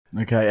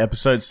Okay,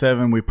 episode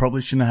 7. We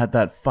probably shouldn't have had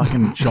that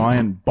fucking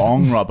giant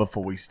bong right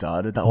before we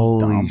started. That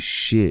was Holy dumb.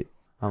 shit.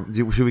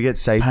 Should we get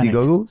safety Panic.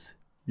 goggles?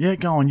 Yeah,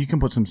 go on. You can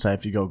put some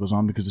safety goggles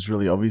on because it's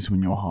really obvious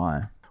when you're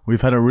high. We've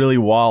had a really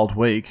wild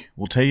week.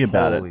 We'll tell you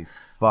about Holy it.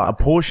 fuck. A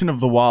portion of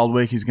the wild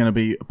week is going to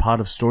be a part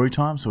of story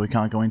time, so we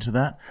can't go into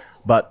that.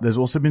 But there's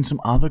also been some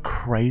other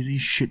crazy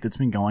shit that's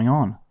been going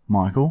on,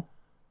 Michael.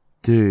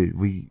 Dude,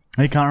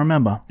 He can't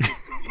remember.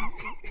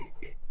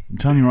 I'm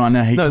telling you right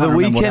now, he No, can't the remember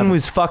what weekend happened.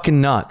 was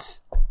fucking nuts.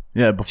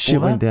 Yeah, before Shit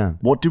that, went down.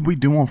 What did we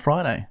do on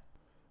Friday?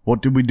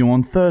 What did we do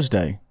on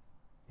Thursday?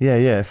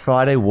 Yeah.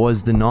 Friday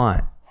was the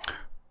night.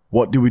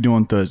 What did we do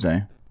on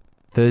Thursday?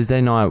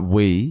 Thursday night,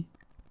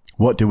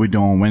 What did we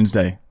do on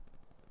Wednesday?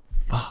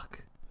 Fuck.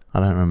 I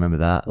don't remember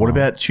that. What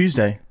about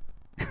Tuesday?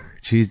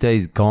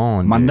 Tuesday's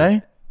gone. Monday?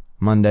 Dude.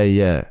 Monday,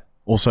 yeah.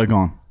 Also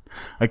gone.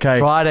 Okay.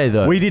 Friday,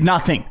 though. We did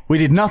nothing. We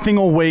did nothing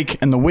all week,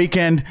 and the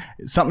weekend,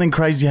 something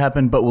crazy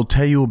happened, but we'll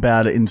tell you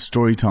about it in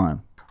story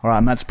time. All right,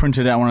 Matt's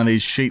printed out one of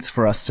these sheets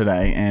for us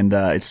today, and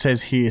it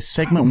says here,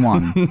 segment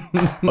 1,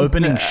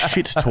 opening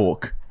shit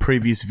talk,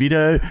 previous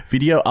video,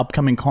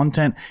 upcoming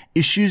content,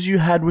 issues you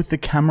had with the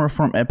camera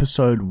from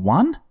episode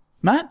 1?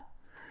 Matt?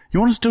 You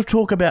want us to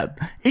talk about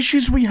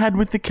issues we had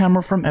with the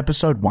camera from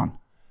episode 1?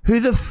 Who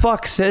the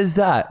fuck says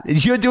that?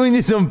 You're doing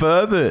this on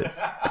purpose.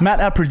 Matt,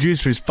 our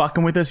producer, is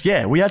fucking with us.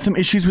 Yeah, we had some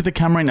issues with the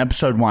camera in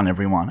episode 1,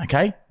 everyone,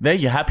 okay? There,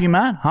 you happy,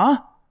 Matt?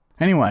 Huh?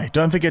 Anyway,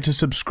 don't forget to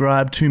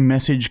subscribe to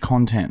message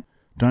content.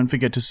 Don't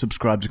forget to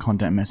subscribe to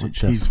content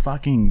message. He's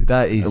fucking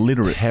That is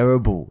illiterate.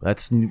 terrible.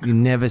 You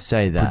never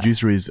say that.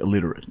 Producer is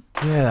illiterate.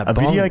 Yeah, A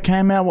video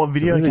came out. What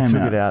video really came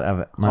took out? it out of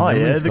it. My Oh yeah,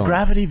 memory's the gone.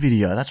 gravity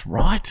video. That's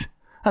right.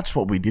 That's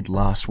what we did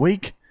last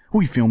week.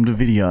 We filmed a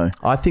video.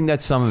 I think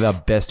that's some of our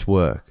best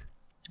work.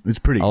 It's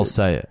pretty I'll good.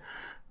 say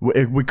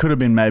it. We could have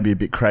been maybe a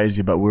bit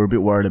crazy, but we were a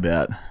bit worried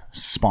about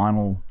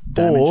spinal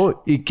damage.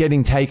 Or it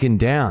getting taken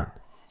down.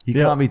 You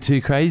Yeah. can't be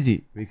too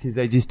crazy because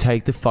they just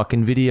take the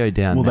fucking video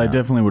down. Well, now. they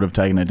definitely would have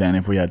taken it down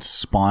if we had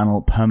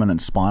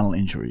permanent spinal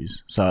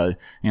injuries. So,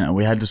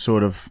 we had to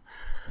sort of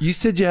You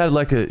said you had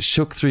like a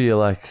shook through your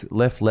like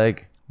left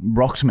leg.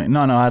 rocks me.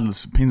 No, I had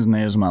pins and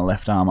needles in my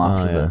left arm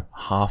after yeah. the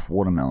half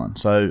watermelon.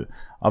 So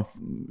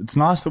it's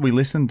nice that we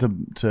listened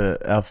to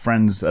our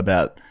friends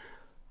about,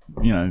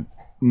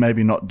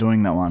 maybe not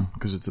doing that one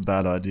because it's a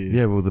bad idea.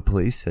 Yeah, well, the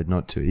police said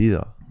not to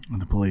either.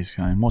 And the police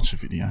came. Watch the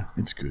video.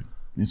 It's good.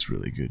 It's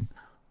really good.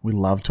 We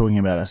love talking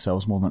about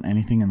ourselves more than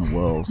anything in the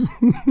world.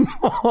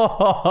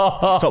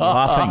 Stop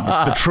laughing. It's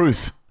the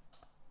truth.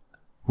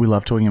 We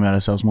love talking about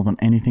ourselves more than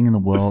anything in the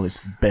world. It's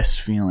the best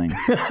feeling. Dude.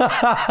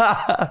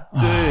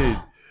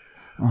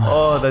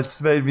 Oh,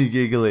 that's made me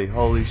giggly.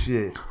 Holy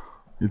shit.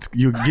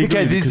 You're giggling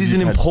Okay, this because is an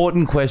you've had-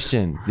 important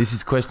question. This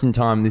is question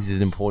time. This is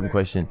an important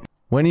question.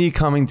 When are you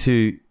coming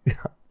to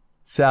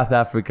South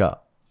Africa?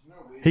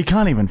 He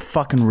can't even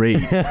fucking read.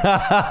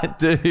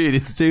 Dude,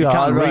 it's too Can't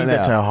hard right read. now.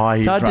 That's how high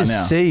he is It's hard right to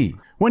now. see.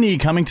 When are you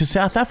coming to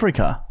South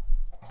Africa?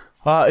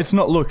 It's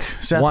not. Look,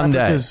 South One day.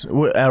 Africa's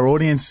our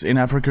audience in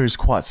Africa is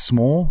quite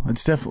small.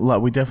 It's definitely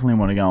we definitely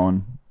want to go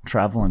and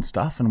travel and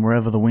stuff, and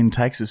wherever the wind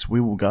takes us,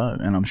 we will go.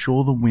 And I'm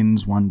sure the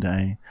winds one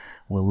day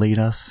will lead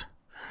us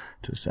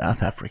to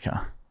South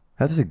Africa.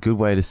 That's a good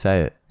way to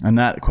say it. And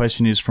that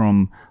question is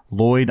from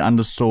Lloyd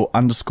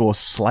underscore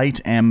Slate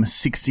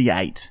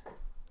M68.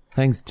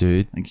 Thanks,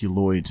 dude. Thank you,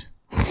 Lloyd.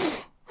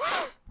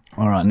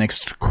 All right,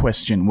 next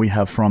question we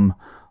have from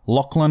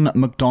Lachlan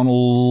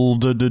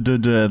McDonald.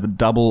 The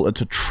double,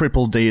 it's a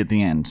triple D at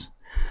the end.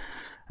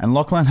 And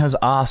Lachlan has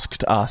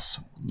asked us,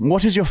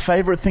 what is your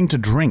favourite thing to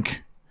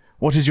drink?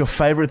 What is your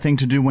favourite thing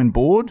to do when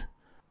bored?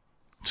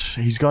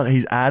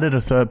 He's added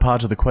a third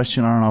part to the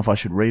question. I don't know if I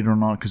should read it or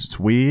not because it's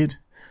weird.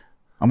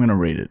 I'm going to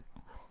read it.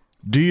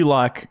 Do you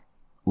like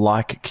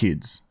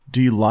kids?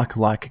 Do you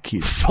like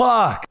kids?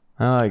 Fuck!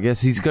 Oh, I guess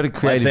he's got a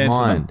creative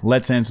mind.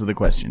 Let's answer the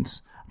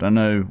questions. Don't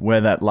know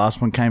where that last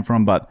one came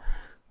from, but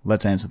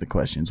let's answer the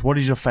questions. What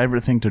is your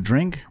favourite thing to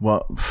drink?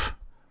 Well,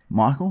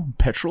 Michael,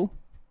 petrol?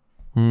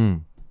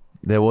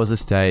 There was a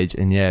stage,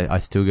 and yeah, I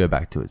still go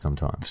back to it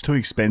sometimes. It's too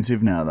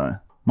expensive now, though.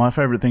 My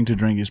favourite thing to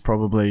drink is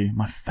probably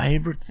my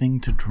favourite thing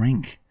to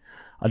drink.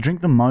 I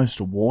drink the most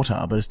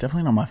water, but it's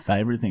definitely not my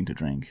favourite thing to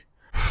drink.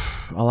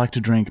 I like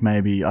to drink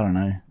maybe, I don't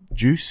know,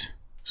 juice.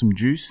 Some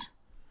juice.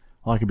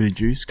 I like a bit of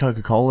juice.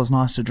 Coca-Cola's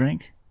nice to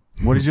drink.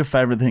 What is your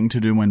favourite thing to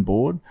do when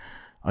bored?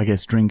 I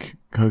guess drink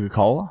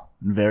Coca-Cola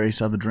and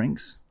various other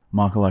drinks.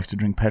 Michael likes to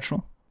drink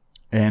petrol.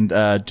 And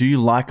do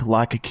you like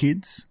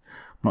kids?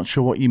 I'm not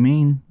sure what you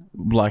mean.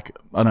 Like,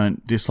 I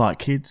don't dislike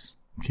kids.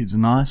 Kids are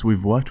nice.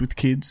 We've worked with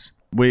kids.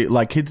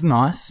 Kids are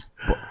nice.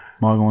 But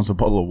Michael wants a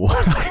bottle of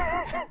water.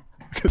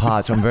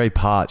 Parched. I'm very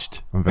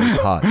parched.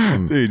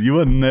 Dude, you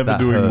are never That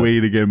doing hurt.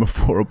 weed again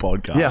before a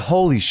podcast. Yeah,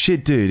 holy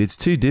shit, dude. It's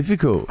too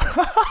difficult.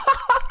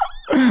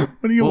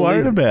 What are you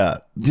worried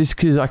about? Just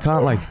because I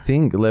can't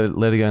think, let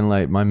it go,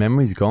 and my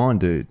memory's gone,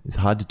 dude. It's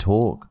hard to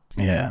talk.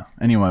 Yeah.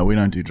 Anyway, we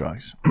don't do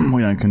drugs.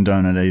 We don't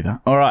condone it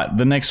either. All right.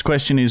 The next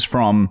question is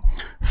from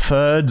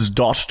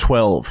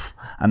Ferds.12.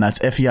 And that's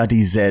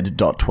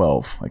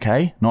FERDZ.12.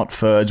 Okay? Not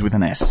Ferds with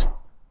an S.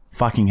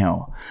 Fucking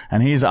hell.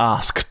 And he's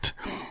asked,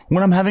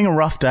 when I'm having a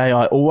rough day,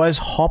 I always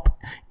hop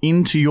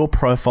into your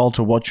profile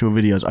to watch your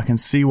videos. I can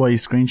see why you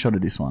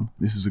screenshotted this one.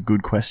 This is a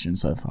good question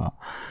so far.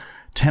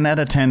 10 out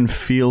of 10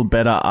 feel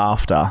better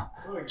after.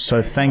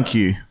 So thank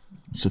you.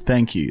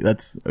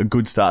 That's a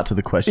good start to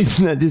the question.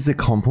 Isn't that just a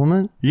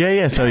compliment?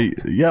 Yeah. So,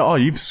 yeah. Oh,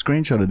 you've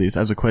screenshotted this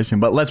as a question,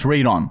 but let's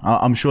read on.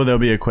 I'm sure there'll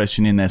be a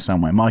question in there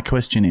somewhere. My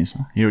question is,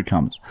 here it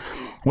comes.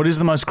 What is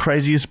the most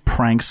craziest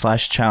prank /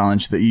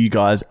 challenge that you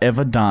guys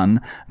ever done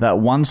that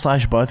one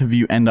 / both of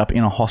you end up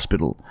in a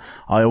hospital?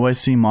 I always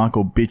see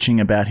Michael bitching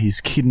about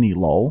his kidney,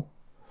 lol.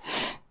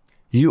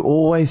 You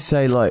always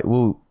say like,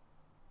 well,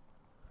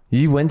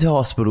 you went to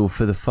hospital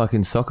for the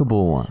fucking soccer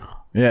ball one.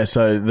 Yeah,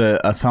 so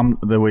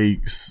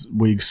we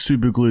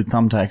super glued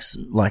thumbtacks,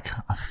 like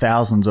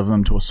thousands of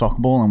them, to a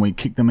soccer ball, and we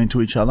kicked them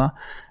into each other.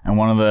 And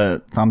one of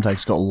the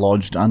thumbtacks got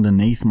lodged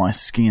underneath my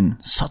skin.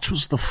 Such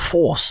was the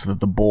force that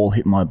the ball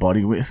hit my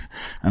body with.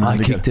 And I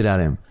kicked it at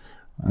him.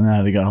 And I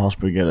had to go to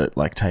hospital to get it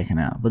like taken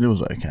out, but it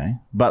was okay.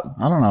 But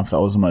I don't know if that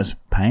was the most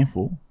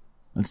painful.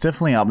 It's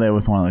definitely up there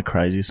with one of the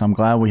craziest. I'm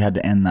glad we had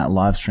to end that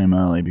live stream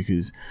early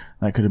because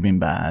that could have been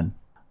bad.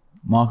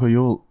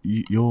 Michael,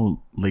 your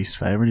least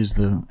favorite is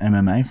the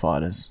MMA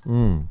fighters.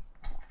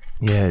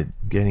 Yeah,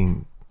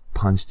 getting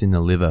punched in the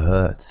liver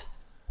hurts.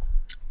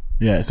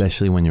 Yes.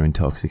 Especially when you're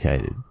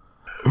intoxicated.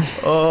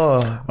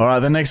 All right,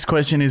 the next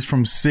question is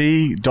from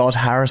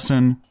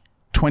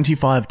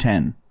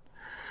C.Harrison2510.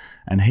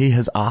 And he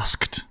has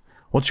asked,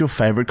 what's your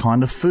favorite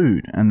kind of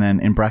food? And then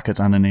in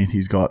brackets underneath,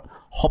 he's got,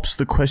 hops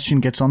the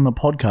question gets on the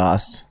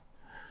podcast.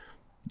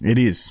 It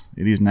is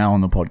now on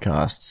the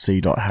podcast.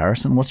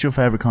 C.Harrison. What's your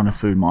favorite kind of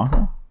food,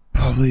 Michael?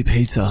 Probably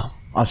pizza.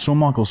 I saw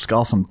Michael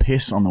scull some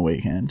piss on the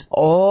weekend.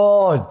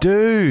 Oh,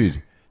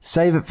 dude.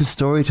 Save it for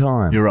story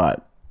time. You're right.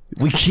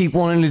 We keep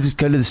wanting to just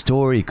go to the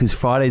story because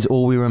Friday's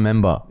all we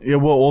remember. Yeah,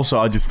 well, also,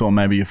 I just thought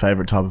maybe your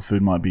favorite type of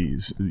food might be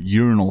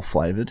urinal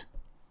flavored.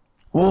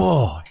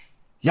 Oh,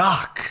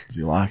 yuck.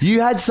 You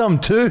had some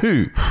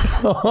too.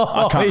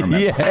 I can't remember.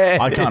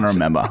 Yes. I can't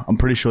remember. I'm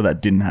pretty sure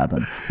that didn't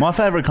happen. My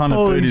favorite kind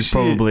of food is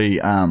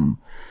probably... I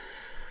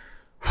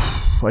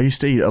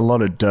used to eat a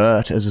lot of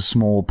dirt as a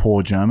small,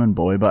 poor German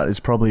boy, but it's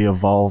probably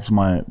evolved.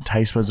 My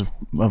taste buds have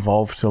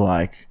evolved to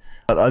like...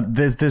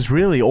 There's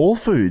really all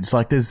foods.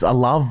 Like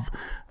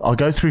I'll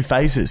go through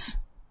phases.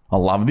 I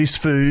love this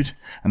food,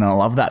 and then I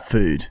love that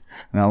food,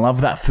 and I love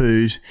that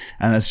food,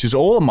 and it's just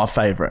all of my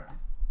favorite.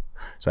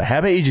 So how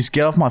about you just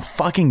get off my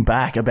fucking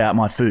back about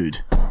my food?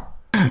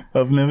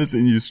 I've never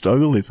seen you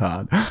struggle this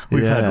hard.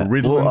 We've had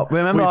Ritalin. Well,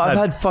 remember, I've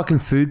had fucking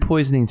food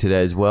poisoning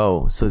today as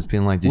well. So it's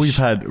been like just we've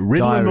had Ritalin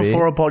diarrhea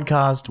before a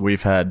podcast.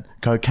 We've had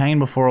cocaine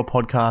before a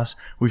podcast.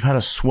 We've had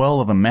a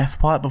swirl of the meth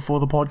pipe before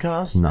the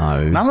podcast.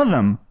 No. None of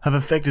them have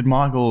affected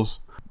Michael's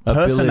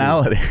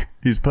personality.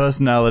 His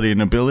personality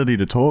and ability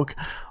to talk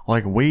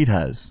like weed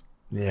has.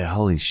 Yeah,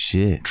 holy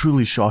shit.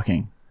 Truly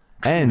shocking.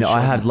 And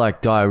I had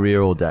like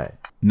diarrhea all day.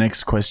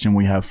 Next question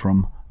we have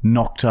from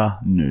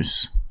Nocta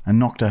Noose.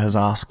 And Nocta has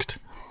asked,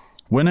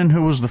 when and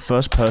who was the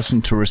first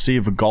person to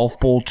receive a golf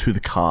ball to the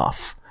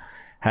calf?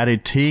 How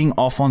did teeing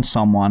off on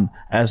someone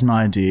as an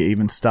idea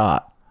even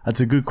start? That's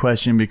a good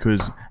question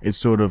because it's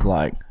sort of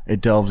like, it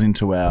delves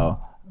into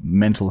our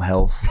mental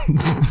health.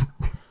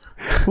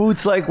 Well,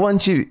 it's like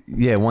once you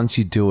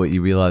do it,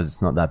 you realize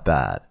it's not that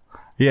bad.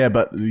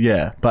 But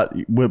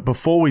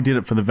before we did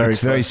it for the very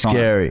first time. It's very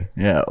scary.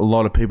 Yeah, a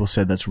lot of people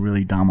said that's a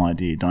really dumb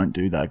idea. Don't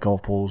do that.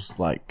 Golf balls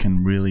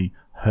can really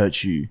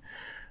hurt you.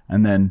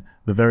 And then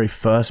the very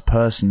first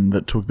person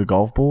that took the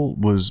golf ball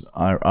was,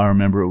 I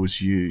remember it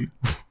was you.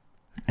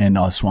 And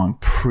I swung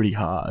pretty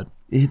hard.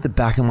 It hit the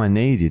back of my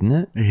knee, didn't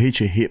it? It hit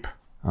your hip.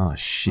 Oh, The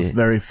shit.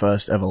 very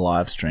first ever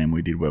live stream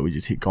we did where we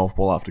just hit golf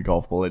ball after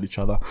golf ball at each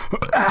other.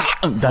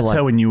 That's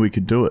how we knew we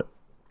could do it.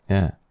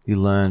 Yeah. You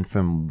learn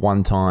from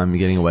one time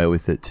getting away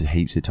with it to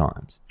heaps of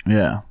times.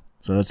 Yeah.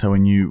 So that's how we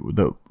knew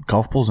that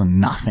golf balls are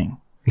nothing.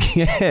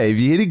 Yeah. If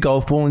you hit a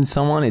golf ball in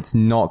someone, it's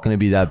not going to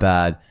be that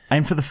bad.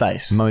 Aim for the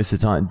face. Most of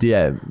the time.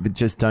 Yeah. But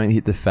just don't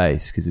hit the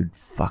face because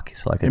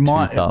it's like a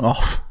tooth up.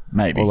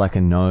 Maybe. Or like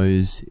a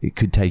nose. It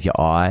could take your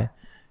eye.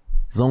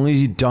 As long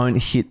as you don't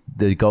hit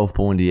the golf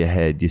ball into your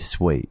head, you're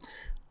sweet.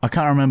 I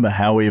can't remember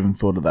how we even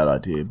thought of that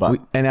idea,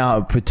 but And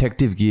our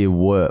protective gear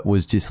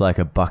was just like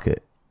a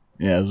bucket.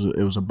 yeah,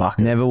 it was a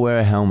bucket. Never wear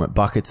a helmet.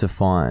 Buckets are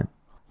fine.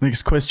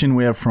 Next question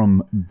we have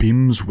from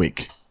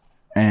Bimswick,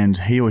 and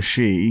he or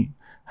she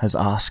has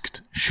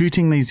asked,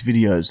 shooting these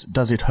videos,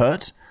 does it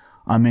hurt?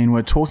 I mean,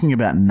 we're talking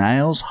about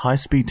nails,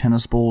 high-speed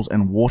tennis balls,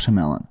 and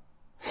watermelon.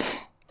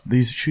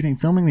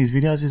 Filming these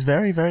videos is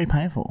very, very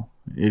painful.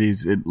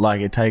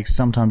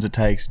 Sometimes it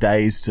takes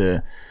days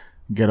to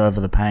get over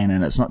the pain,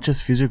 and it's not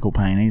just physical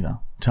pain either.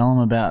 Tell them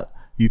about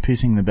you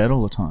pissing the bed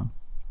all the time.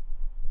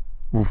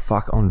 Well,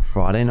 fuck, on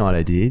Friday night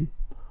I did.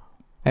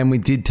 And we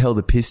did tell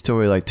the piss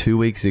story like 2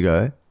 weeks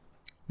ago.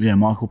 Yeah,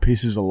 Michael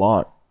pisses a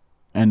lot.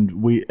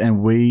 And me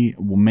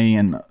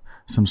and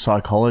some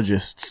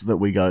psychologists that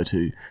we go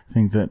to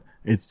think that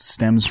it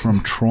stems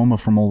from trauma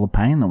from all the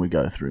pain that we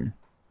go through.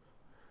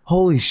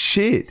 Holy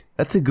shit.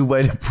 That's a good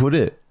way to put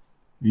it.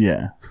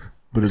 Yeah,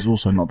 but it's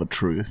also not the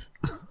truth.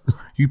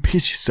 You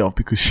piss yourself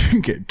because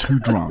you get too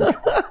drunk.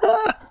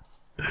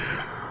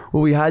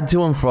 Well, we had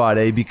to on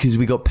Friday because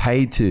we got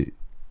paid to.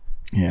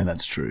 Yeah,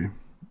 that's true.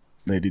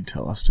 They did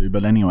tell us to.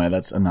 But anyway,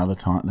 that's another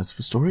time. That's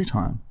for story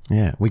time.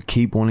 Yeah, we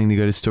keep wanting to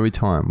go to story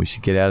time. We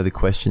should get out of the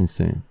questions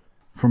soon.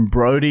 From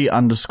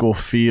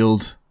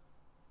Brody_Field_.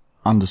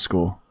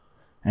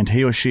 And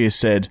he or she has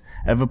said,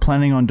 ever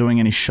planning on doing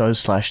any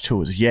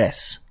shows/tours?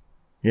 Yes.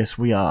 Yes,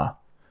 we are.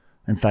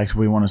 In fact,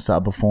 we want to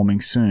start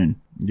performing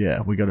soon.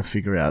 Yeah, we got to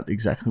figure out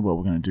exactly what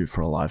we're going to do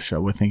for a live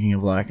show. We're thinking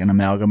of like an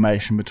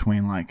amalgamation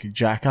between like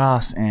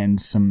Jackass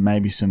and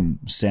maybe some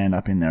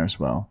stand-up in there as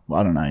well.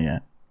 I don't know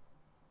yet.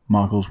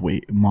 Michael's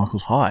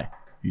high.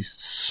 He's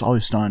so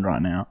stoned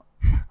right now.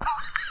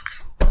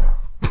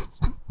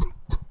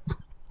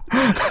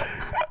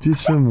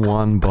 Just from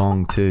one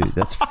bong too.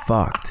 That's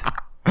fucked.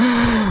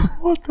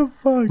 What the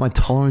fuck? My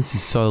tolerance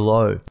is so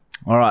low.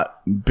 All right.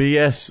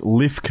 BS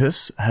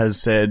Lifkus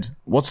has said,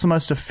 what's the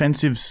most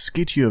offensive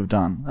skit you have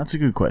done? That's a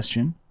good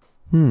question.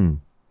 The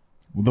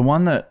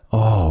one that...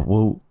 Oh,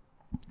 well...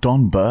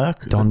 Don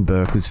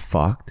Burke was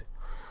fucked.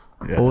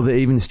 Yeah. Or the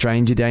Even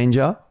Stranger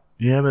Danger.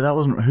 Yeah, but that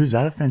wasn't... Who's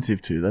that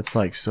offensive to? That's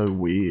like so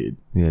weird.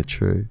 Yeah,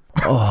 true.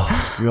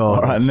 Oh, God.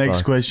 All right,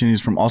 next question is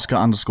from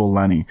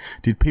Oscar_Lanny.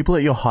 Did people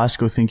at your high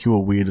school think you were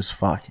weird as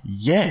fuck?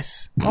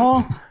 Yes.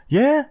 Oh,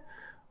 yeah.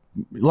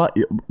 Like,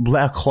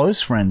 our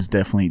close friends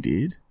definitely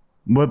did.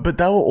 But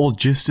they were all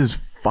just as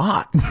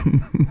fucked.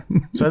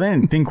 So they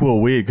didn't think we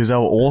were weird because they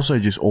were also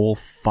just all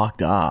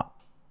fucked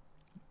up.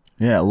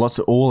 Yeah,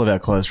 all of our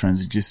close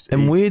friends are just...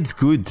 And weird's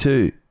good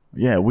too.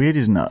 Yeah, weird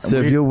is not... So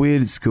weird, if you're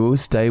weird at school,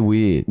 stay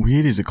weird.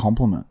 Weird is a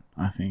compliment,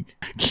 I think.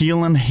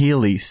 Keelan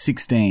Healy,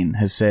 16,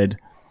 has said,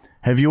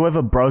 have you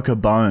ever broke a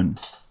bone?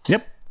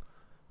 Yep.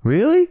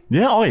 Really?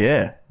 Yeah, oh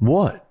yeah.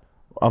 What?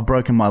 I've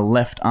broken my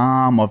left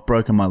arm. I've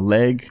broken my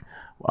leg.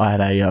 I had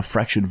a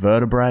fractured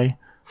vertebrae.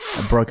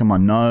 I've broken my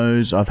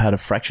nose. I've had a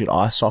fractured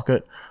eye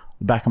socket.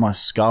 The back of my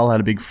skull had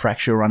a big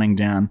fracture running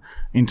down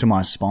into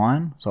my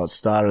spine. So it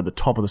started at the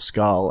top of the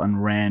skull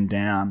and ran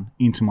down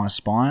into my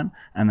spine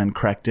and then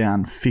cracked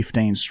down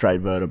 15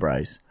 straight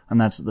vertebrae. And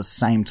that's at the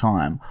same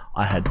time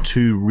I had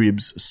 2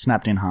 ribs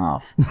snapped in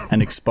half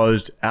and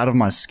exposed out of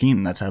my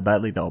skin. That's how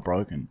badly they were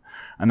broken.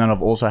 And then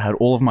I've also had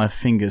all of my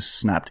fingers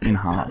snapped in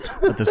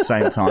half at the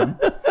same time.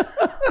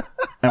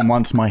 And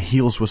once my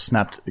heels were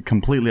snapped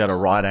completely at a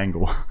right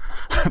angle.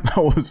 That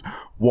was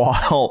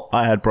while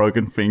I had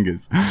broken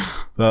fingers.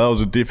 That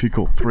was a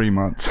difficult 3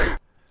 months.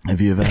 Have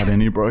you ever had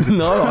any broken?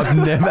 No, I've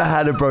never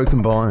had a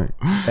broken bone.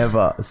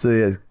 Ever. So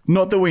yeah.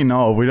 Not that we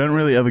know of. We don't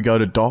really ever go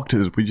to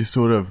doctors. We just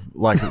sort of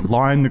like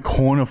lie in the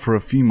corner for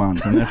a few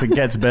months. And if it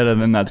gets better,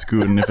 then that's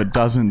good. And if it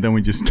doesn't, then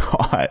we just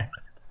die.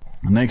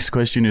 The next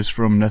question is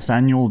from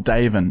Nathaniel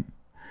Davin.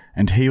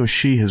 And he or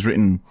she has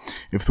written,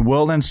 if the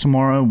world ends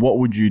tomorrow, what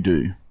would you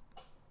do?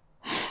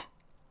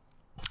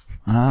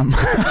 I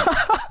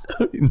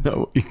don't even know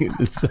what you're going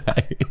to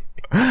say.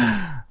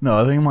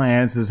 No, I think my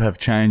answers have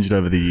changed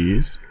over the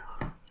years.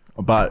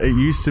 But it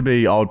used to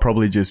be I would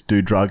probably just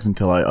do drugs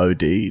until I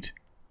OD'd.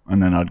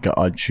 And then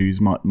I'd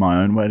choose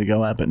my own way to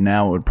go at. But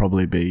now it would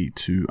probably be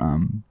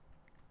to...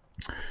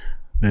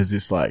 there's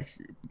this like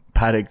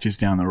paddock just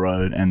down the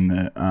road.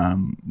 And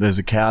there's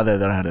a cow there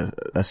that I had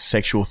a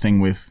sexual thing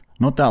with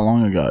not that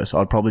long ago. So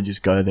I'd probably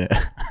just go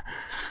there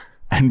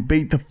and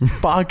beat the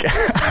fuck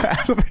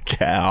out of the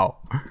cow.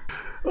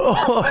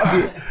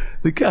 Oh,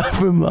 the cow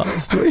from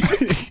last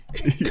week.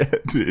 Yeah,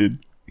 dude.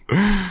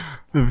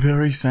 The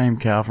very same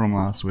cow from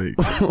last week.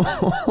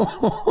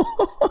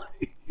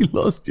 You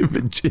lost your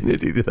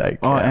virginity to that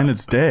cow. Oh, and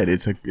it's dead.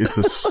 It's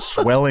a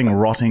swelling,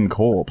 rotting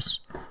corpse.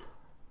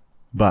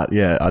 But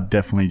yeah, I'd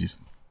definitely just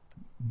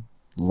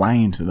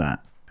lay into that.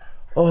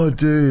 Oh,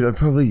 dude, I'd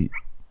probably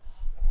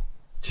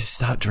just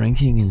start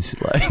drinking and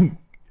like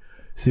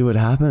see what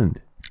happened.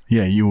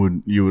 Yeah, you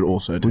would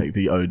also take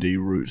the OD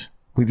route.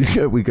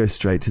 We go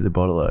straight to the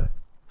bottle-o.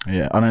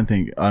 Yeah, I don't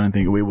think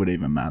it would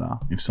even matter.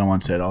 If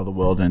someone said, oh, the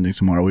world's ending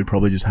tomorrow, we'd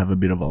probably just have a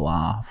bit of a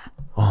laugh.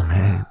 Oh,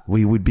 man.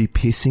 We would be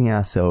pissing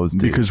ourselves,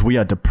 dude. Because we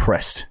are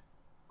depressed.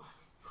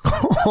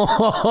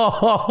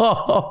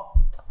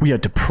 We are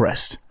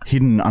depressed.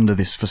 Hidden under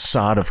this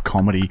facade of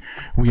comedy,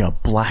 we are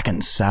black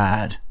and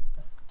sad.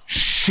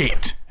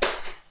 Shit.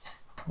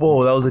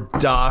 Whoa, that was a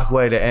dark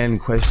way to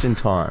end question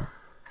time.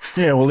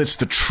 Yeah, well, it's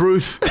the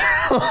truth.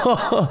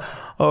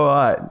 All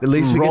right. At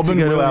least we Robin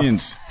get to go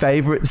Williams. to our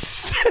favourite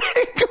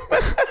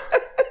segment.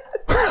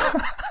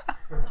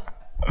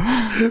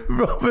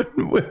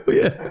 Robin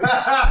Williams.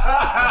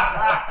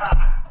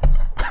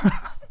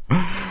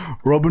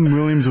 Robin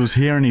Williams was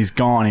here and he's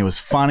gone. He was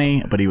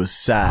funny, but he was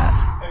sad.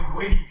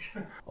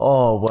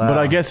 Oh, wow. But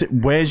I guess it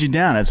wears you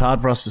down. It's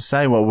hard for us to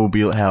say what we'll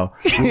be, how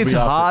we'll It's be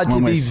hard to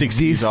when we're be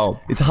 60 years old.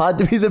 It's hard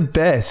to be the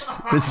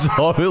best for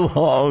so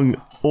long.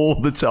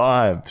 all the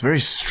time. It's very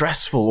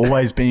stressful,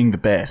 always being the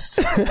best.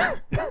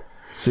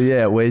 So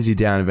yeah, it wears you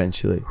down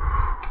eventually.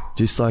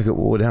 Just like it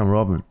wore down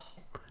Robin.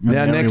 Now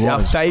Yeah, next, he our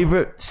was.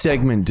 favourite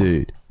segment,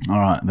 dude. All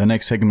right, the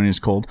next segment is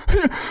called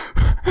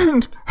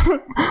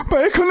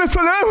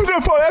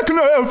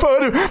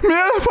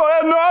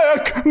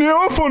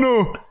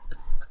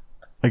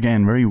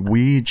Again, very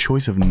weird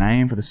choice of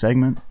name for the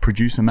segment,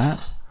 producer Matt.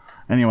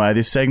 Anyway,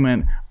 this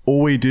segment,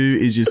 all we do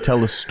is just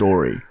tell a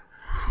story.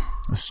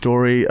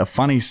 A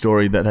funny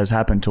story that has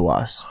happened to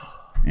us.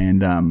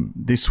 And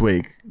this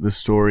week, the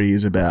story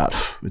is about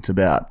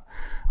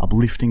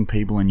uplifting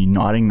people and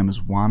uniting them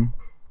as one.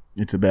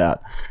 It's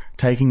about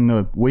taking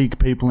the weak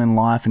people in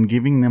life and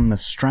giving them the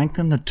strength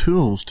and the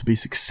tools to be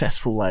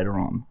successful later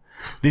on.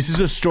 This is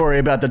a story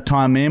about the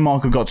time me and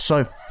Michael got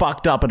so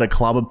fucked up at a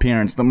club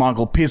appearance that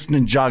Michael pissed in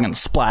a jug and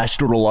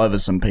splashed it all over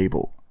some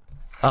people.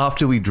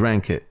 After we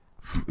drank it.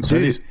 So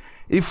Dude, this-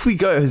 if we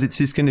go, is it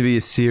just going to be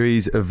a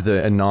series of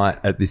a night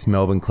at this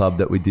Melbourne club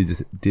that we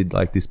did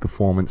like this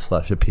performance /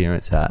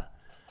 appearance at?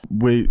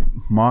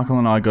 Michael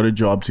and I got a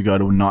job to go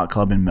to a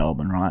nightclub in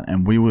Melbourne, right?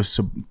 And we were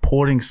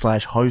supporting /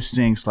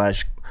 hosting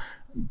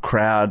 /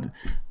 crowd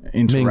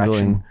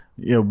interaction.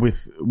 Mingling.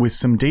 With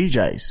some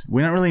DJs.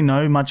 We don't really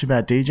know much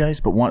about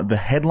DJs, but the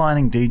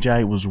headlining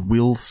DJ was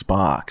Will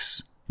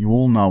Sparks. You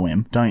all know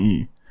him, don't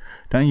you?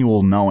 Don't you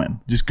all know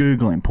him? Just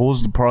Google him.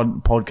 Pause the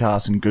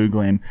podcast and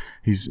Google him.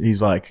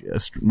 He's like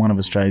one of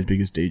Australia's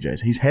biggest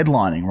DJs. He's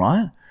headlining,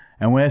 right?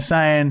 And we're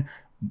saying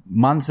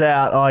months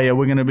out, oh yeah,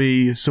 we're going to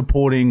be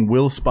supporting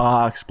Will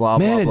Sparks, blah,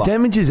 blah, Man, blah. it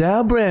damages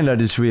our brand, I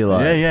just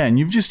realised. Yeah, and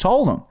you've just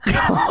told him.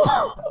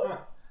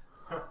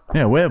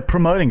 Yeah, we're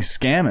promoting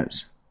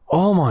scammers.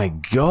 Oh my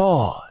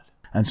God.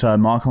 And so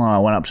Michael and I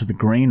went up to the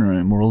green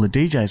room where all the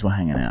DJs were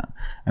hanging out.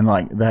 And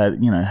like they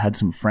had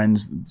some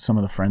friends, some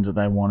of the friends that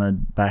they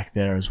wanted back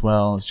there as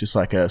well. It's just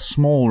like a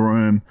small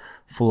room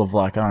full of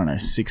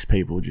 6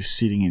 people just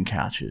sitting in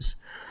couches.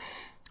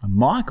 And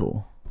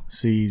Michael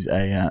sees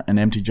an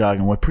empty jug,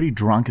 and we're pretty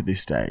drunk at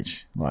this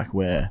stage. Like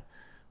we're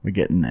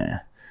getting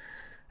there.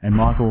 And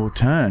Michael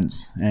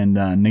turns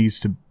and needs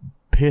to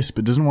piss,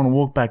 but doesn't want to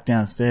walk back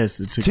downstairs.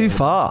 It's Too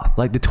far.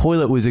 Like the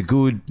toilet was a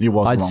good, It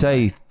was a I'd long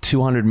say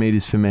 200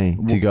 metres for me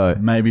to go.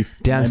 Maybe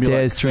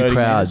Downstairs, maybe 3 30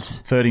 crowds.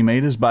 meters, 30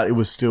 meters, but it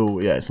was still,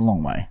 it's a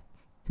long way.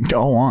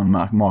 Go on,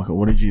 Michael.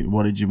 What did you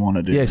want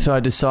to do? Yeah, so I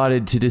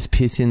decided to just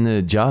piss in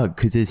the jug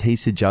because there's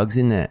heaps of jugs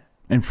in there.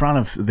 In front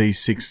of these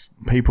 6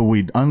 people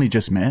we'd only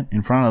just met,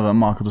 in front of them,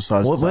 Michael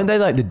decides to Weren't they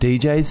like the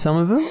DJs, some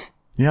of them?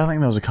 Yeah, I think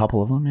there was a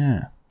couple of them,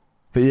 yeah.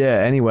 But yeah,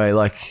 anyway,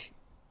 like...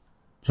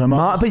 So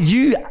Michael, but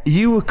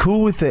you were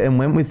cool with it and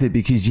went with it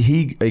because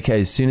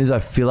as soon as I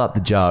fill up the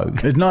jug...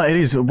 it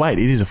is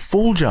a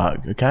full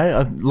jug, okay?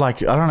 I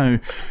don't know,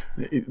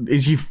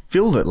 you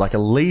filled it like a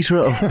litre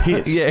of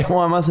piss. Yeah,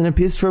 why mustn't have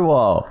pissed for a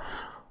while?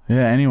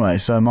 Yeah, anyway,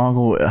 so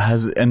Michael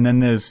has, and then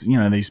there's,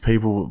 these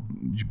people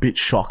a bit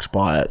shocked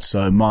by it.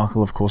 So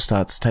Michael, of course,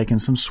 starts taking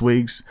some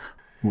swigs,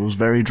 was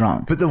very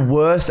drunk. But the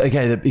worst,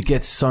 it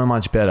gets so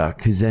much better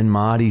because then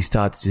Marty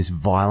starts just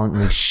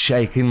violently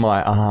shaking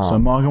my arm. So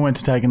Michael went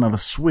to take another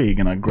swig,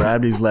 and I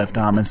grabbed his left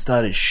arm and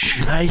started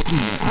shaking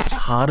it as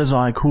hard as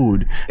I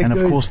could. And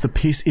of course, the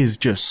piss is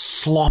just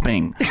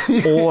slopping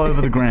all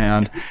over the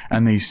ground.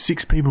 And these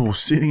 6 people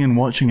sitting and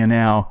watching are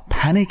now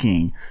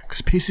panicking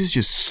because piss is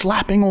just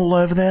slapping all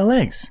over their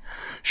legs.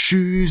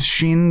 Shoes,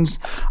 shins,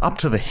 up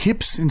to the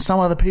hips in some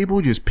other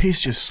people, just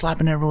piss just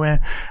slapping everywhere.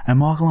 And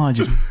Michael and I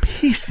just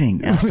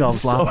pissing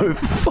ourselves laughing.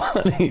 So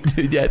funny,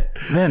 dude. Yet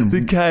Then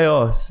the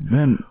chaos.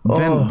 Then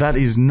that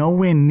is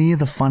nowhere near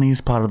the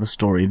funniest part of the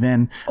story.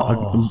 Then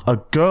a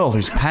girl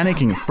who's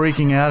panicking,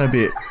 freaking out a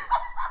bit,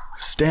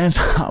 stands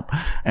up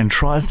and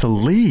tries to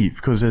leave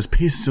because there's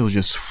piss still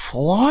just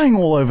flying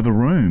all over the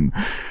room.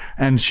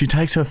 And she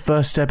takes her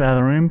first step out of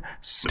the room,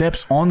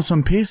 steps on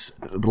some piss,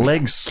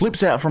 leg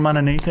slips out from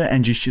underneath her,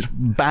 and just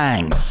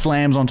bang,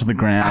 slams onto the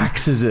ground.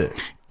 Axes it.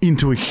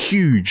 Into a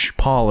huge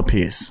pile of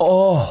piss.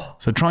 Oh.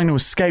 So trying to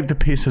escape the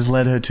piss has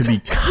led her to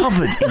be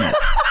covered in it.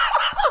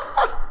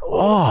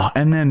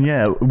 And then,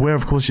 we're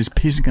of course just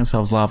pissing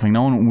ourselves laughing.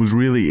 No one was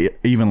really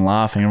even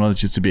laughing. Everyone was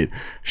just a bit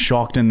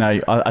shocked. And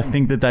I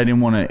think that they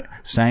didn't want to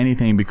say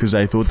anything because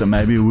they thought that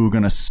maybe we were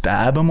going to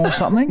stab them or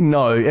something.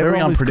 No, Very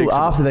everyone was cool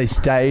unpredictable. after they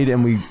stayed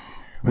and we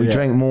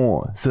drank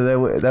more. So they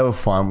were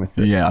fine with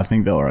it. Yeah, I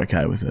think they were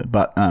okay with it.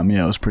 But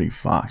it was pretty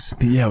fucked.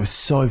 But yeah, it was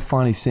so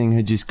funny seeing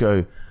her just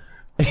go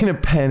in a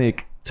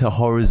panic to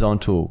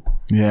horizontal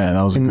Yeah,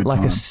 that was a in good like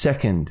time. a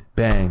second.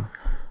 Bang.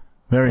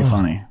 Very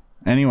funny.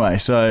 Anyway,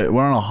 so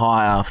we're on a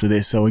high after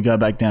this, so we go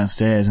back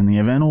downstairs and the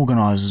event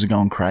organisers are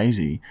going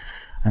crazy.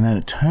 And then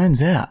it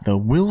turns out that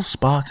Will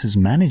Sparks'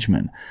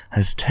 management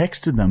has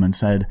texted them and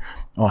said,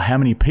 how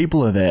many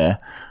people are there?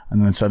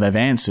 And then so they've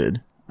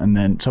answered. And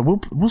then, so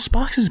Will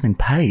Sparks has been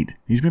paid.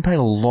 He's been paid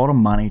a lot of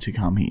money to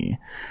come here.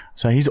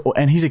 So he's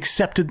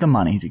accepted the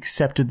money. He's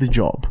accepted the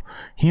job.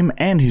 Him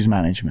and his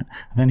management.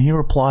 And then he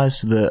replies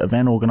to the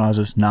event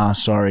organizers, nah,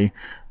 sorry,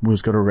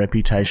 Will's got a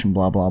reputation,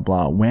 blah, blah,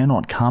 blah. We're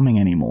not coming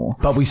anymore.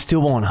 But we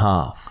still want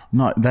half.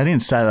 No, they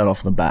didn't say that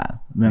off the bat.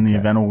 Then the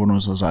event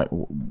organizer was like,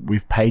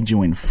 we've paid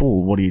you in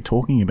full. What are you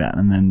talking about?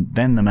 And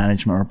then the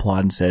management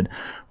replied and said,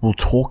 we'll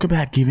talk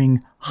about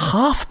giving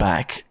half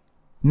back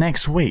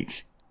next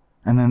week.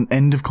 And then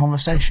end of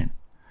conversation.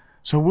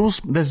 So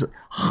there's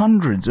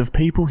hundreds of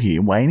people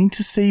here waiting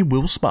to see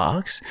Will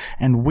Sparks,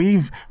 and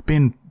we've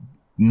been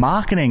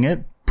marketing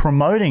it,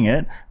 promoting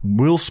it,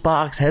 Will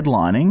Sparks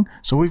headlining,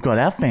 so we've got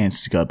our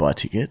fans to go buy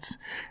tickets.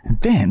 And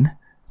then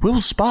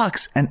Will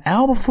Sparks, an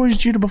hour before he's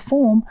due to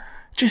perform,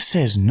 just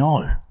says,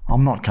 no,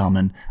 I'm not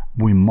coming.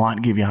 We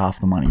might give you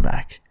half the money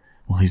back.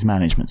 Well, his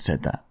management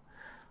said that.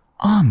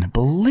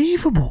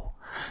 Unbelievable.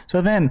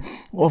 So then,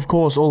 of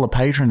course, all the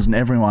patrons and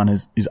everyone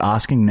is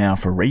asking now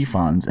for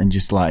refunds and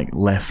just like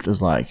left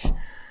as like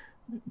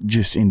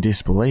just in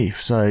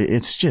disbelief. So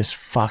it's just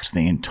fucked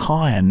the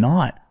entire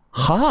night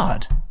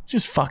hard.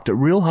 Just fucked it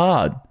real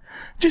hard.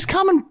 Just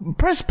come and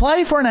press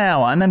play for an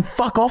hour and then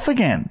fuck off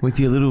again. With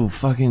your little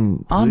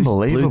fucking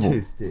Unbelievable.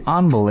 Bluetooth stick.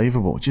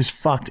 Unbelievable. Just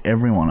fucked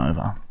everyone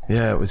over.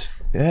 Yeah,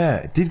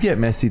 it did get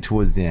messy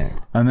towards the end.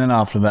 And then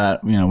after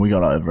that, we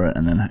got over it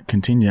and then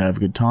continued to have a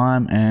good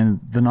time and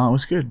the night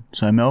was good.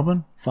 So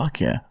Melbourne, fuck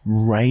yeah.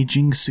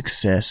 Raging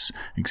success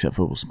except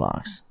for Will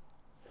Sparks.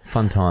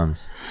 Fun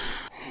times.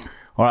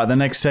 All right, the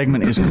next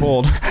segment is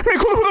called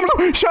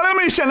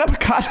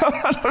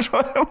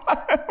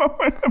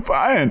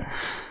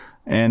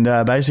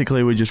and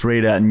basically we just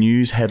read out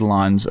news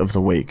headlines of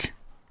the week.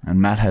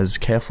 And Matt has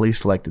carefully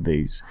selected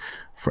these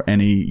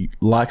and he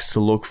likes to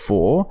look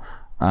for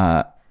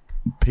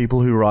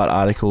people who write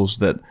articles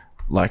that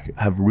like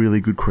have really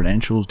good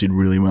credentials, did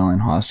really well in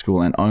high school,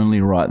 and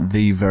only write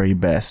the very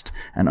best,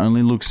 and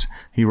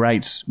he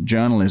rates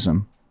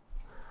journalism.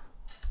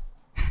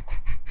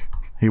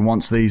 He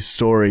wants these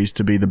stories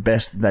to be the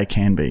best that they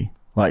can be.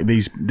 Like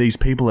these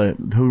people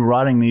who are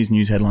writing these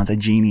news headlines are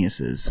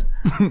geniuses.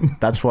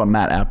 That's what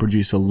Matt, our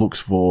producer, looks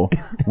for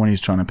when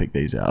he's trying to pick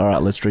these out. All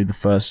right, let's read the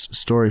first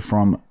story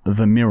from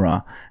The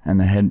Mirror, and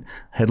the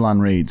headline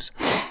reads: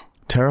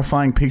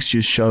 terrifying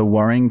pictures show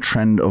worrying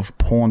trend of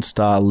porn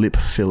star lip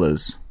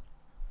fillers.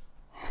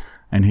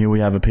 And here we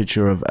have a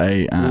picture of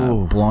a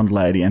blonde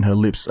lady, and her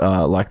lips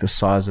are like the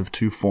size of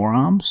 2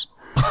 forearms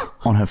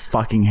on her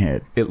fucking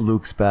head. It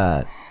looks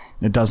bad.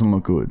 It doesn't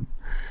look good.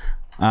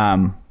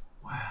 Wow.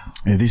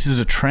 Yeah, this is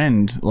a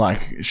trend.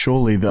 Like,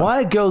 surely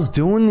why are girls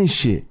doing this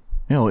shit?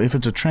 If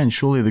it's a trend,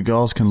 surely the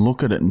girls can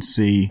look at it and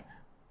see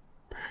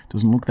it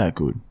doesn't look that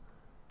good.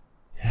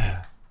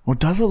 Yeah. Or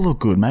does it look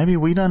good? Maybe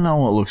we don't know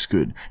what looks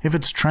good. If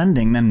it's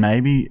trending, then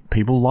maybe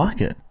people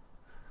like it.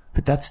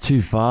 But that's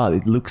too far.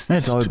 It looks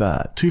so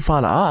bad. Too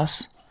far to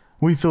us.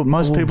 We thought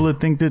most people would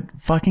think that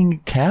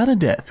fucking cow to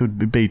death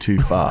would be too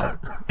far.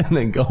 And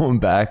then going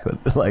back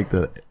like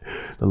the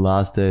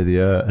last day of the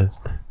earth.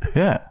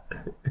 Yeah.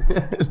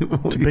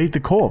 To beat the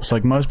corpse.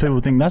 Like most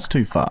people think that's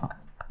too far.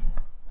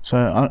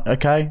 So,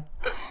 okay.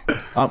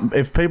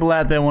 If people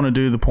out there want to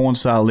do the porn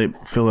star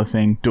lip filler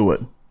thing, do it.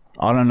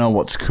 I don't know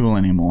what's cool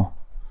anymore.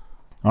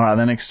 All right,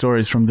 the next story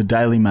is from the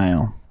Daily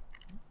Mail.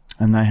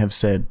 And they have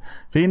said,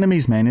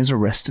 Vietnamese man is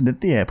arrested at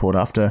the airport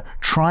after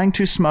trying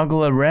to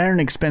smuggle a rare and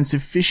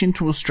expensive fish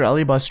into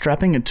Australia by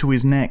strapping it to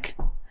his neck.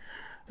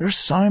 There are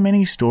so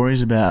many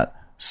stories about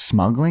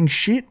smuggling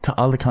shit to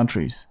other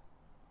countries.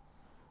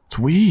 It's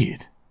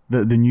weird.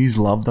 The news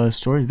love those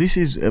stories. This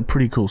is a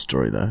pretty cool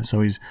story, though.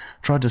 So he's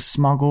tried to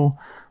smuggle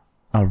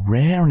a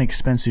rare and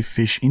expensive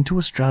fish into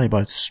Australia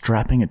by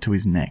strapping it to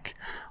his neck.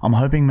 I'm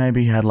hoping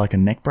maybe he had like a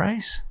neck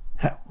brace.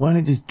 Why don't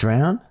it just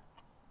drown?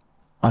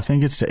 I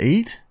think it's to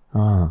eat.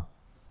 Oh.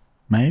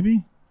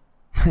 Maybe.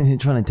 You're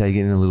trying to take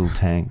it in a little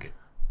tank.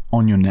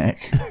 On your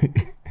neck.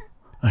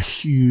 A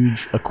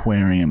huge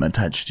aquarium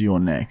attached to your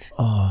neck.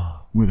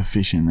 Oh. With a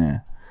fish in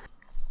there.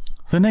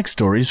 The next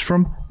story is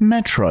from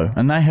Metro,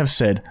 and they have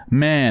said,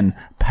 man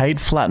paid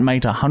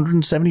flatmate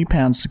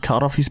 £170 to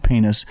cut off his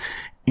penis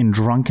in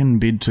drunken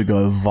bid to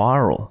go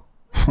viral.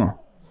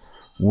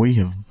 We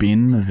have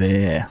been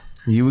there.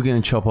 You were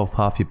going to chop off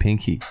half your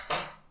pinky.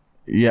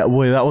 Yeah,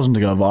 well, that wasn't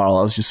to go viral.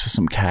 That was just for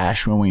some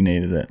cash when we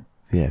needed it.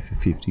 Yeah, for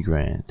 50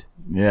 grand.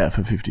 Yeah,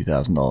 for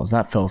 $50,000.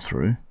 That fell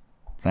through.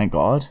 Thank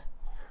God.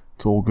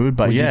 It's all good.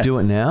 But Would yeah. you do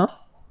it now?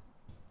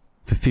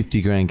 For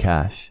 50 grand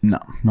cash? No,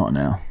 not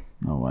now.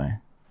 No way.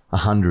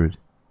 100.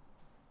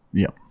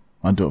 Yep.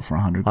 I'd do it for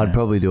 100 grand. I'd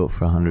probably do it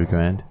for 100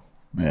 grand.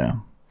 Yeah.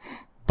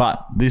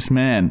 But this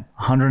man,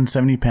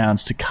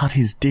 £170 to cut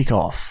his dick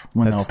off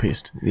when they were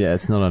pissed. Yeah,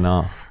 it's not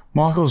enough.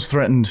 Michael's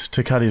threatened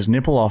to cut his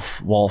nipple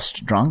off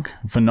whilst drunk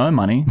for no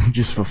money,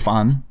 just for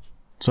fun.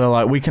 So,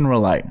 like, we can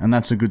relate, and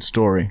that's a good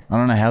story. I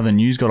don't know how the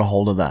news got a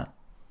hold of that.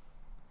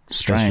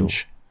 Strange.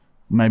 Special.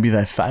 Maybe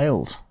they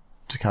failed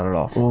to cut it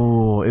off.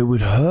 Oh, it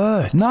would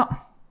hurt. No.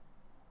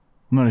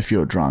 Not if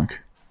you're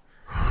drunk.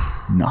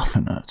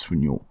 Nothing hurts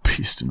when you're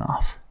pissed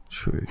enough.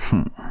 True.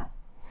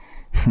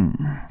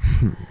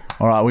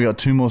 All right, we got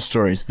 2 more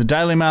stories. The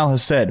Daily Mail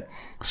has said,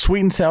 sweet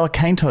and sour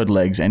cane toad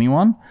legs,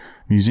 anyone?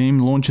 Museum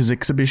launches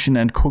exhibition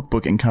and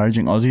cookbook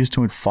encouraging Aussies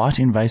to fight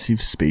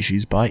invasive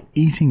species by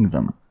eating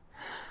them.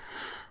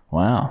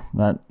 Wow,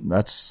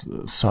 that's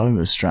so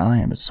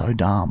Australian, but so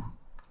dumb.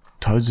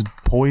 Toads are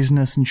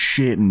poisonous and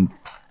shit and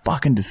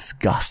fucking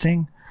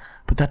disgusting,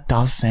 but that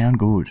does sound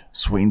good.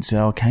 Sweet and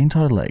sour cane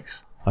toad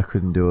legs. I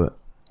couldn't do it.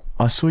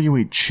 I saw you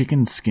eat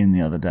chicken skin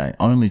the other day.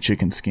 Only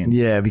chicken skin.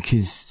 Yeah,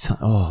 because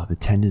the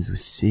tenders were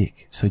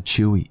sick, so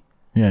chewy.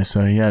 Yeah,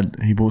 so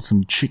he bought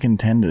some chicken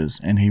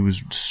tenders and he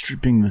was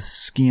stripping the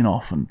skin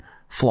off and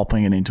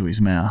flopping it into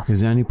his mouth. It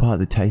was the only part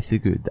that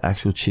tasted good. The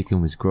actual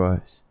chicken was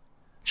gross.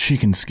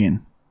 Chicken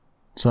skin.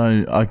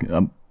 So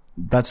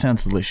that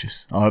sounds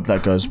delicious. I hope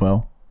that goes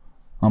well.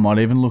 I might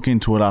even look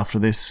into it after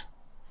this.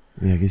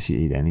 Yeah, I guess you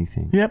eat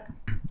anything. Yep.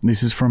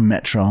 This is from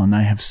Metro and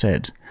they have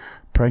said,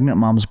 pregnant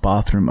mum's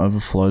bathroom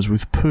overflows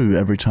with poo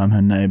every time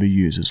her neighbour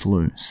uses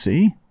loo.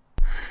 See?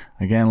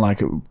 Again,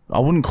 like I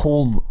wouldn't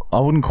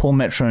call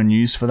Metro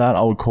News for that.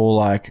 I would call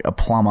like a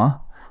plumber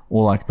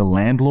or like the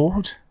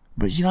landlord.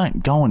 But you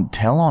don't go and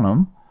tell on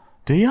them,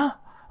 do you?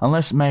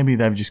 Unless maybe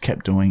they've just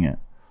kept doing it.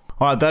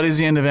 All right, that is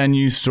the end of our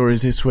news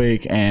stories this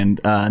week. And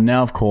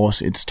now, of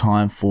course, it's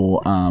time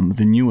for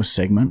the newest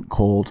segment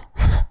called...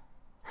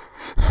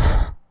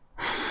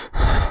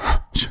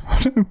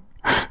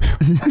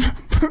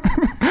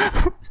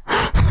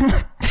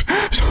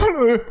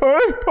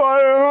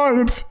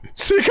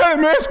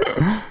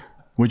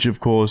 Which, of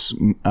course,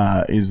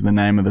 is the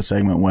name of the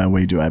segment where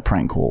we do a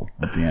prank call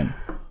at the end.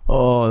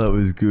 Oh, that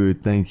was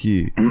good. Thank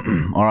you.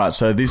 All right,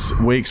 so this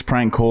week's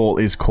prank call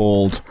is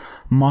called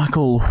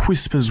Michael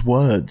Whispers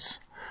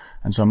Words.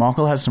 And so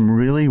Michael has some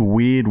really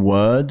weird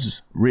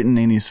words written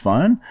in his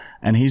phone,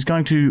 and he's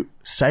going to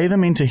say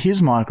them into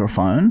his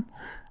microphone,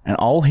 and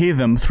I'll hear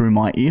them through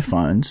my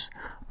earphones,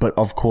 but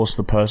of course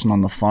the person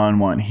on the phone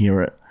won't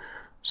hear it.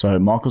 So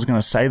Michael's going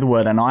to say the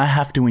word, and I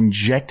have to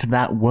inject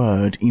that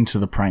word into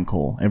the prank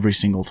call every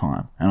single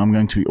time. And I'm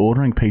going to be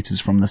ordering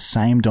pizzas from the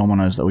same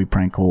Domino's that we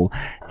prank call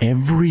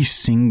every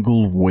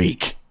single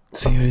week.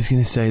 So you're just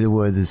going to say the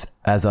words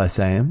as I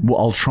say them? Well,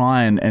 I'll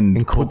try and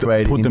put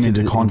them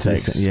into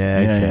context.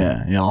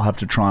 Yeah, I'll have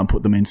to try and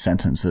put them in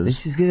sentences.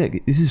 This is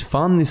good. This is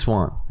fun, this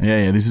one.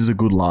 Yeah, this is a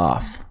good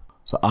laugh.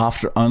 So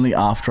only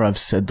after I've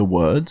said the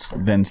words,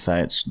 then say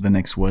it's the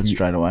next word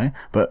straight away.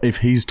 But if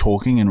he's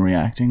talking and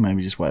reacting,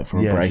 maybe just wait for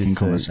a break in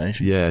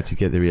conversation. To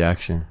get the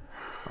reaction.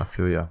 I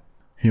feel ya.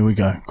 Here we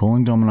go.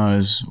 Calling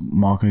Domino's,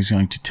 Michael is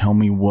going to tell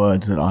me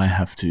words that I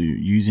have to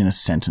use in a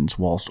sentence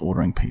whilst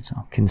ordering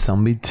pizza. Can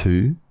some be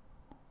 2?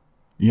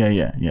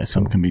 Yeah.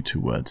 Some can be 2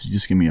 words. You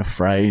just give me a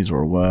phrase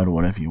or a word or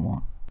whatever you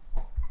want.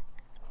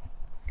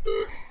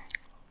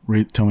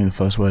 Tell me the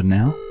first word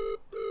now.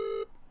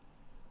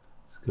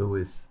 Let's go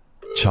with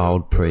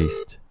child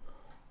priest.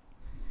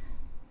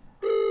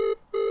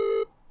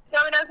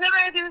 Domino's,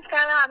 this is Skylar.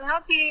 How may I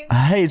help you?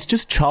 Hey, it's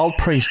just child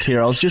priest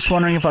here. I was just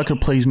wondering if I could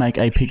please make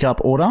a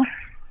pickup order.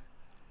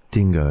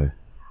 Dingo.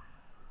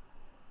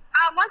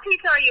 What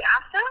pizza are you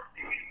after?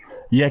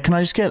 Yeah, can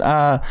I just get,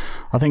 I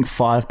think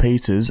 5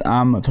 pizzas.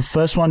 The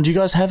first one, do you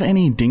guys have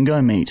any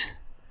dingo meat?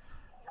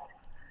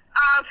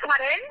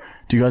 Pardon?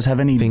 Do you guys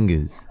have any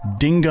Fingers.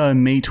 dingo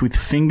meat with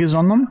fingers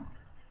on them?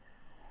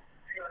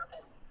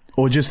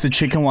 Or just the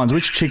chicken ones?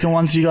 Which chicken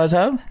ones do you guys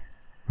have?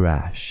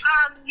 Rash.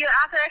 You're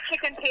after a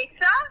chicken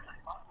pizza?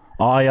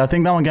 Oh, yeah, I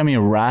think that one gave me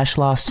a rash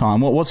last time.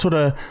 What sort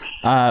of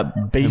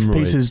beef Hemorrhoid.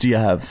 pizzas do you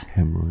have?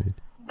 Hemorrhoid.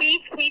 Beef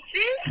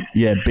pizzas?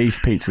 Yeah,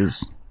 beef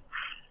pizzas.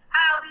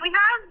 We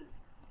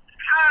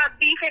have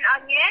beef and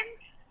onion.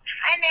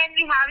 And then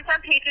we have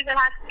some pizzas that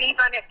has beef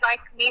on it,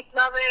 like meat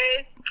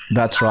lovers.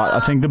 That's right.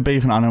 I think the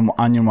beef and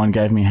onion one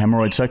gave me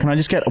hemorrhoids. So can I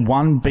just get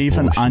 1 beef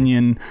and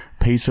onion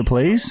pizza,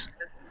 please?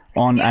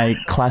 On a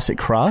classic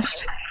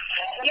crust.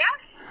 Yeah?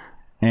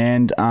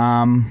 And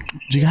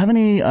do you have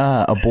any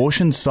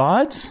abortion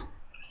sides?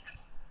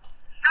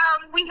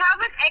 We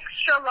have an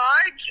extra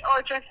large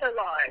or just a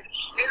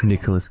large.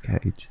 Nicolas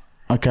Cage.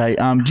 Okay.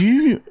 Do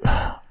you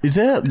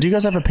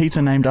guys have a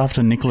pizza named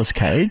after Nicolas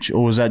Cage,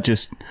 or was that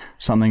just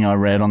something I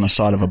read on the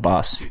side of a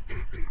bus?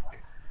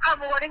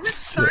 What is it?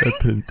 Sorry?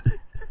 Serpent.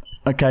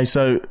 Okay,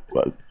 so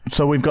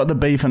we've got the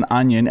beef and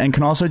onion, and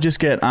can I also just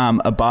get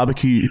a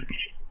barbecue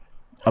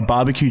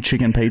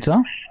chicken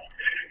pizza?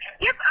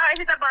 Yep. Is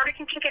it a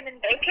barbecue chicken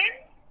and bacon?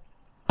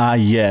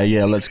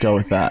 Yeah. Let's go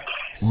with that.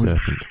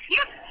 Serpent.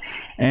 Yep.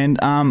 And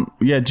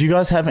do you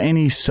guys have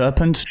any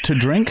serpent to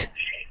drink?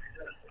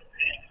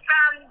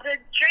 The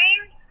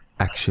drink.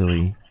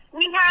 Actually,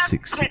 We have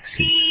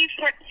 666.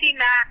 Pepsi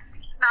Max,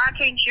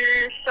 Mountain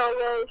Dew,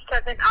 Solo,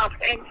 7-Up,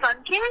 and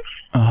Sunkist.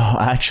 Oh,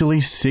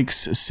 actually,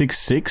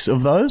 666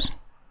 of those.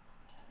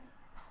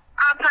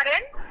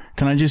 Pardon?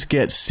 Can I just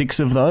get 6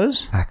 of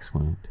those? axe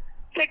wound.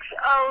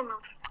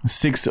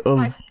 6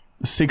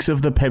 6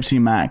 of the Pepsi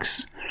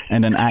Max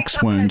and an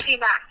axe wound. Pepsi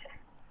Max.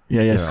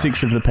 Yeah, Stir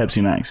 6 of the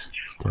Pepsi Max.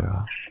 Stir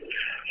up.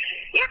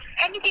 Yep.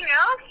 Anything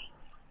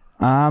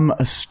else?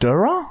 A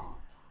stirrer?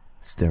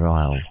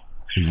 Sterile. Are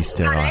you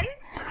sterile?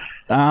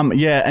 Pardon?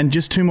 Yeah, and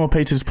just 2 more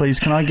pizzas, please.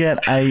 Can I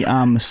get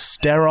a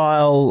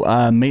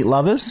sterile meat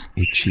lovers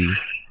Itchy.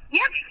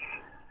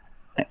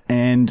 Yep.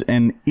 and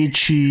an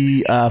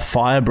itchy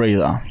fire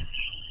breather?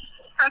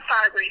 A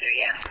fire breather,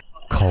 yeah.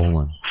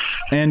 Colon.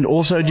 And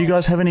also, do you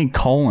guys have any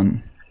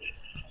colon?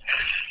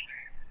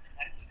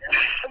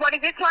 What is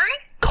it, sorry?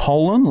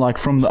 Colon, like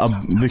from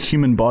the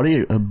human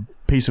body, a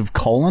piece of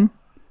colon?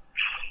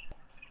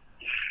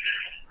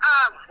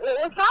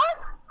 What was that?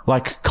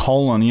 Like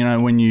colon, you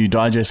know, when you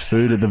digest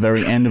food, at the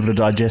very end of the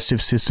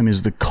digestive system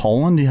is the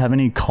colon. Do you have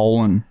any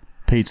colon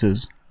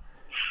pizzas?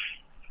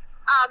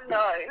 No.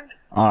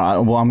 All right,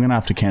 well, I'm going to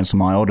have to cancel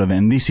my order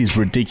then. This is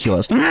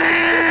ridiculous.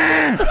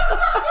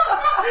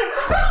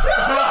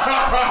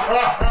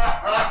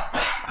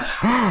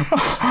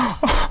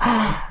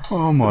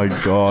 Oh, my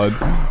God.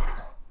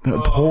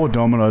 That poor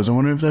Domino's. I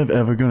wonder if they're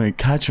ever going to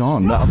catch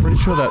on. I'm pretty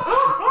sure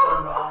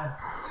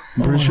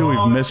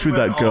we've messed with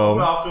that girl.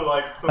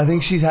 I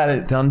think she's had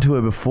it done to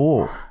her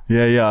before.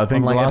 Yeah, I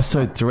think Like last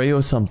episode 3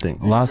 or something.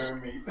 last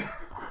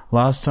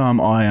time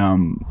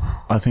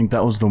I think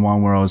that was the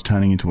one where I was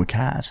turning into a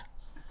cat.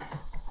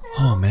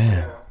 Oh,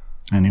 man.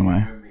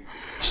 Anyway,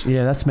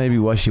 Yeah, that's maybe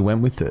why she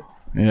went with it.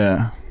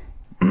 yeah.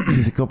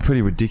 Because it got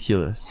pretty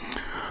ridiculous.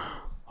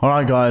 All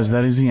right, guys,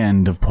 that is the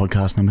end of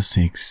podcast number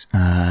 6.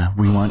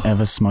 We won't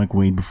ever smoke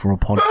weed before a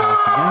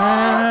podcast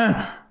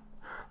again.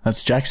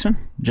 That's Jackson.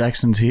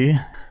 Jackson's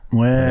here.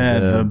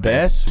 We're the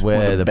best.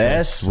 We're the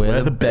best.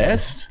 We're the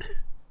best.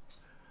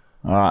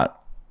 All right.